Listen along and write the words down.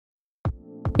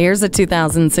Here's a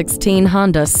 2016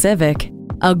 Honda Civic.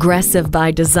 Aggressive by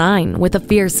design, with a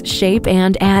fierce shape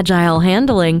and agile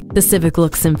handling, the Civic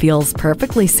looks and feels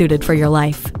perfectly suited for your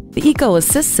life. The Eco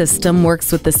Assist system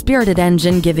works with the spirited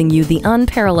engine, giving you the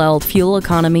unparalleled fuel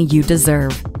economy you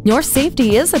deserve. Your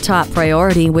safety is a top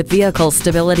priority with Vehicle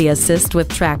Stability Assist with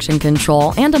traction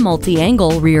control and a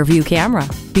multi-angle rear-view camera.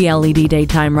 The LED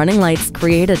daytime running lights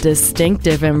create a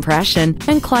distinctive impression,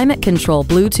 and climate control,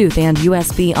 Bluetooth, and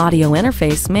USB audio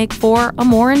interface make for a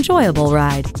more enjoyable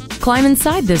ride. Climb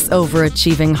inside this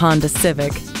overachieving Honda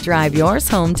Civic. Drive yours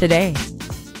home today.